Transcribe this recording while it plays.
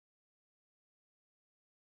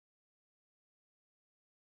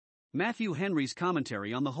Matthew Henry's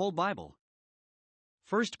Commentary on the Whole Bible.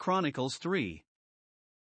 1 Chronicles 3.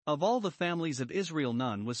 Of all the families of Israel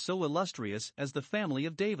none was so illustrious as the family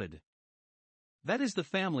of David. That is the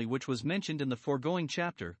family which was mentioned in the foregoing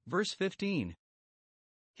chapter, verse 15.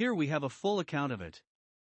 Here we have a full account of it.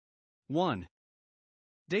 1.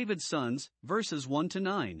 David's sons, verses 1 to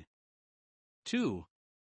 9. 2.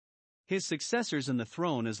 His successors in the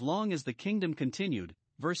throne as long as the kingdom continued,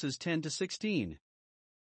 verses 10 to 16.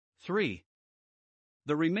 3.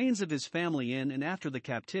 The remains of his family in and after the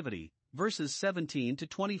captivity, verses 17 to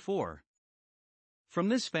 24. From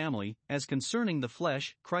this family, as concerning the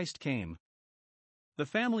flesh, Christ came. The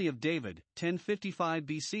family of David, 1055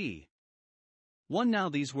 BC. 1. Now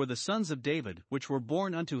these were the sons of David which were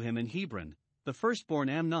born unto him in Hebron, the firstborn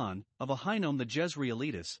Amnon, of Ahinoam the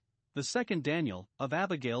Jezreelitess, the second Daniel, of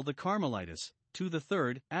Abigail the Carmelitess, 2. The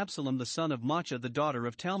third, Absalom the son of Maachah the daughter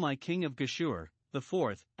of Talmai king of Geshur, the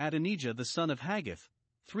fourth, Adonijah the son of Haggith,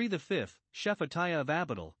 3. The fifth, Shephatiah of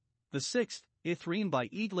Abital, the sixth, Ithream by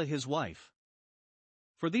Eglah his wife.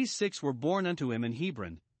 For these 6 were born unto him in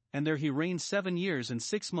Hebron, and there he reigned 7 years and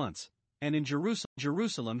 6 months, and in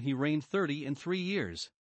Jerusalem he reigned 33 years.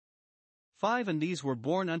 5. And these were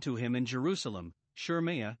born unto him in Jerusalem,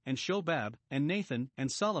 Shemaiah, and Shobab, and Nathan,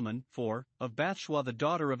 and Solomon, 4, of Bathshua the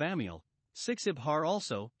daughter of Ammiel, 6. Ibhar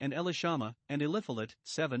also, and Elishama, and Eliphalet,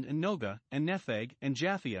 7. And Noga, and Nepheg, and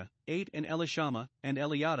Japhia, 8. And Elishama, and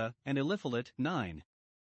Eliada, and Eliphalet, 9.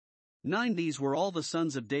 9. These were all the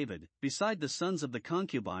sons of David, beside the sons of the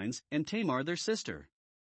concubines, and Tamar their sister.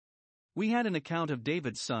 We had an account of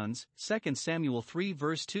David's sons, 2 Samuel 3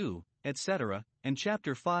 verse 2, etc., and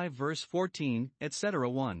chapter 5 verse 14, etc.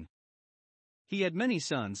 1. He had many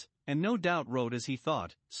sons, and no doubt wrote as he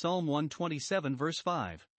thought, Psalm 127 verse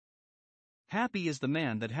 5. Happy is the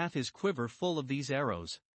man that hath his quiver full of these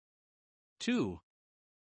arrows. 2.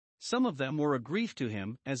 Some of them were a grief to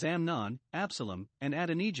him, as Amnon, Absalom, and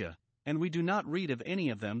Adonijah, and we do not read of any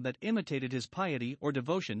of them that imitated his piety or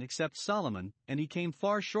devotion except Solomon, and he came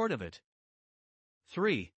far short of it.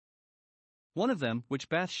 3. One of them, which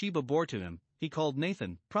Bathsheba bore to him, he called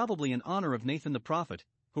Nathan, probably in honor of Nathan the prophet,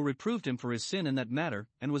 who reproved him for his sin in that matter,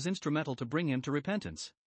 and was instrumental to bring him to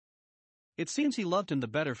repentance. It seems he loved him the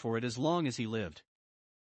better for it as long as he lived.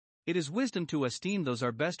 It is wisdom to esteem those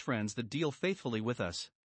our best friends that deal faithfully with us.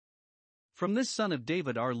 From this son of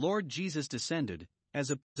David our Lord Jesus descended,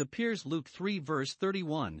 as appears Luke 3 verse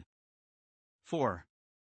 31. 4.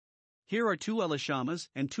 Here are 2 Elishamas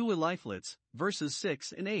and 2 Eliphalets, verses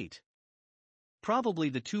 6 and 8. Probably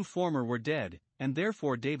the 2 former were dead, and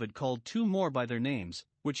therefore David called 2 more by their names,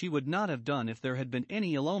 which he would not have done if there had been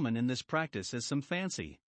any Elohim in this practice as some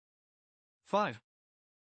fancy. 5.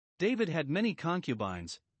 David had many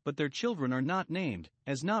concubines, but their children are not named,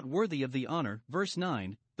 as not worthy of the honor, verse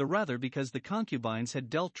 9, the rather because the concubines had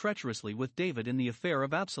dealt treacherously with David in the affair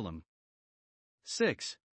of Absalom.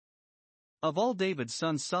 6. Of all David's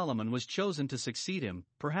sons Solomon was chosen to succeed him,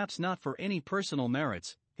 perhaps not for any personal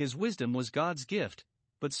merits, his wisdom was God's gift,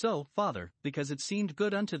 but so, Father, because it seemed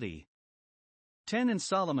good unto thee. 10. And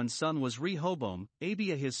Solomon's son was Rehoboam,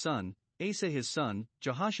 Abiah his son, Asa his son,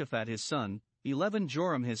 Jehoshaphat his son, 11.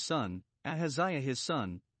 Joram his son, Ahaziah his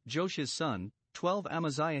son, Joash his son, 12.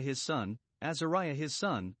 Amaziah his son, Azariah his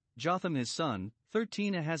son, Jotham his son,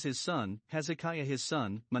 13. Ahaz his son, Hezekiah his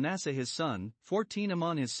son, Manasseh his son, 14.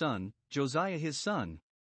 Amon his son, Josiah his son.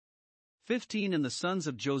 15. And the sons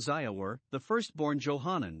of Josiah were, the firstborn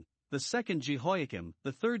Johanan, the second Jehoiakim,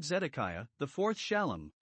 the third Zedekiah, the fourth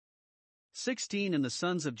Shallum. 16. And the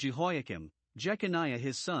sons of Jehoiakim, Jeconiah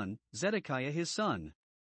his son, Zedekiah his son.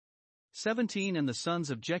 17. And the sons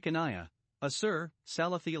of Jeconiah, Assur,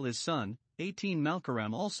 Salathiel his son, 18.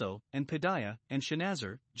 Malchiram also, and Pedaiah, and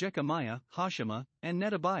Shenazar, Jechemiah, Hoshema, and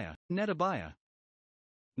Nedabiah.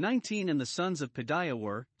 19. And the sons of Pedaiah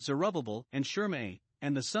were, Zerubbabel and Shimei,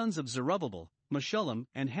 and the sons of Zerubbabel, Meshullam,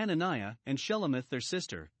 and Hananiah, and Shelemith their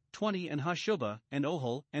sister, 20. And Hashubah, and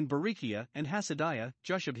Ohol, and Berechiah, and Hasadiah,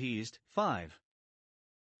 Jushabhezd, 5.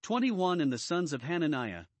 21. And the sons of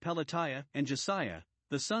Hananiah, Pelatiah, and Jesiah,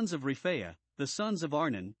 the sons of Rephaiah, the sons of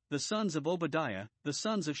Arnan, the sons of Obadiah, the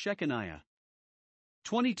sons of Shechaniah.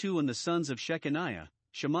 22. And the sons of Shechaniah,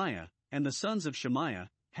 Shemaiah, and the sons of Shemaiah,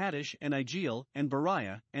 Haddish and Igiel, and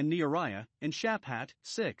Beriah, and Neariah, and Shaphat,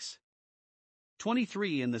 6.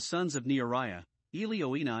 23. And the sons of Neariah,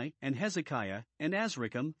 Elioenai, and Hezekiah, and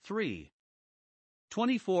Azrikam, 3.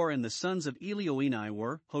 24. And the sons of Elioenai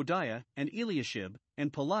were, Hodiah, and Eliashib,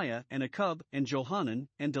 and Peliah, and Akub, and Johanan,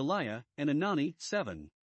 and Deliah, and Anani, 7.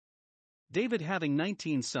 David having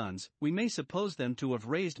 19 sons, we may suppose them to have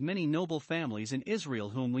raised many noble families in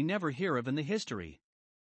Israel whom we never hear of in the history.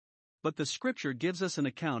 But the scripture gives us an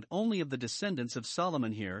account only of the descendants of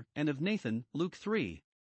Solomon here, and of Nathan, Luke 3.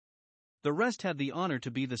 The rest had the honor to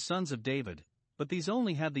be the sons of David, but these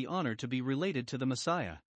only had the honor to be related to the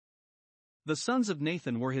Messiah. The sons of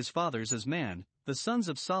Nathan were his fathers as man, the sons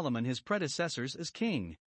of Solomon his predecessors as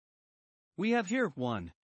king. We have here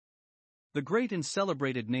 1. The great and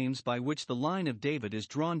celebrated names by which the line of David is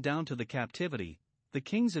drawn down to the captivity, the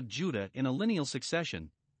kings of Judah in a lineal succession,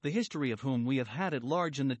 the history of whom we have had at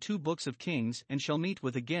large in the 2 books of Kings and shall meet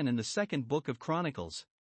with again in the 2nd book of Chronicles.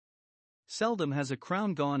 Seldom has a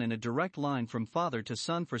crown gone in a direct line from father to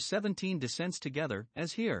son for 17 descents together,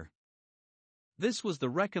 as here. This was the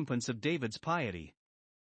recompense of David's piety.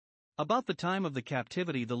 About the time of the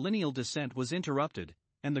captivity the lineal descent was interrupted,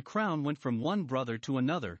 and the crown went from one brother to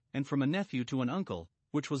another, and from a nephew to an uncle,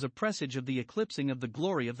 which was a presage of the eclipsing of the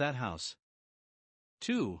glory of that house.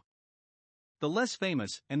 2. The less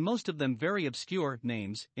famous, and most of them very obscure,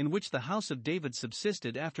 names, in which the house of David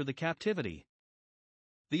subsisted after the captivity.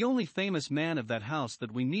 The only famous man of that house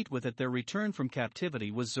that we meet with at their return from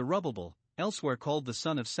captivity was Zerubbabel, elsewhere called the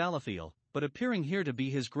son of Salathiel, but appearing here to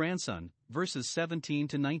be his grandson, verses 17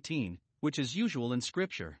 to 19, which is usual in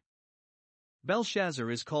Scripture. Belshazzar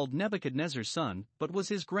is called Nebuchadnezzar's son, but was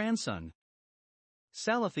his grandson.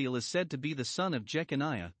 Salathiel is said to be the son of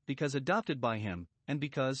Jeconiah, because adopted by him, and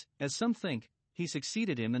because, as some think, he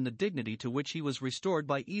succeeded him in the dignity to which he was restored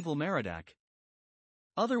by evil Merodach.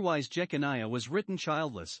 Otherwise Jeconiah was written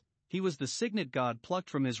childless, he was the signet God plucked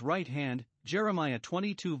from his right hand, Jeremiah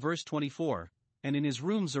 22 verse 24, and in his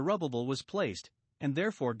room Zerubbabel was placed, and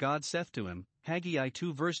therefore God saith to him, Haggai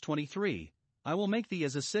 2 verse 23, I will make thee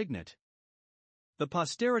as a signet. The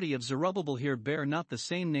posterity of Zerubbabel here bear not the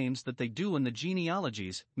same names that they do in the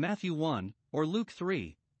genealogies, Matthew 1, or Luke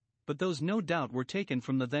 3, but those no doubt were taken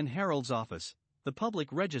from the then herald's office, the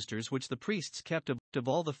public registers which the priests kept of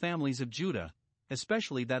all the families of Judah,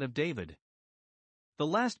 especially that of David. The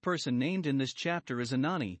last person named in this chapter is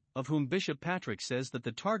Anani, of whom Bishop Patrick says that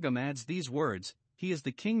the Targum adds these words, he is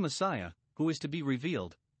the King Messiah, who is to be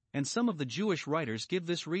revealed, and some of the Jewish writers give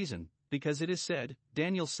this reason, because it is said,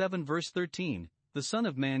 Daniel 7 verse 13, the Son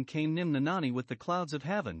of Man came Nimnanani with the clouds of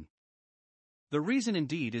heaven. The reason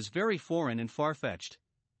indeed is very foreign and far-fetched,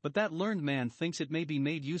 but that learned man thinks it may be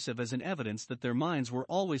made use of as an evidence that their minds were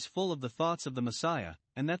always full of the thoughts of the Messiah,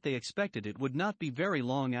 and that they expected it would not be very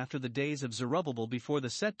long after the days of Zerubbabel before the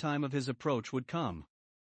set time of his approach would come.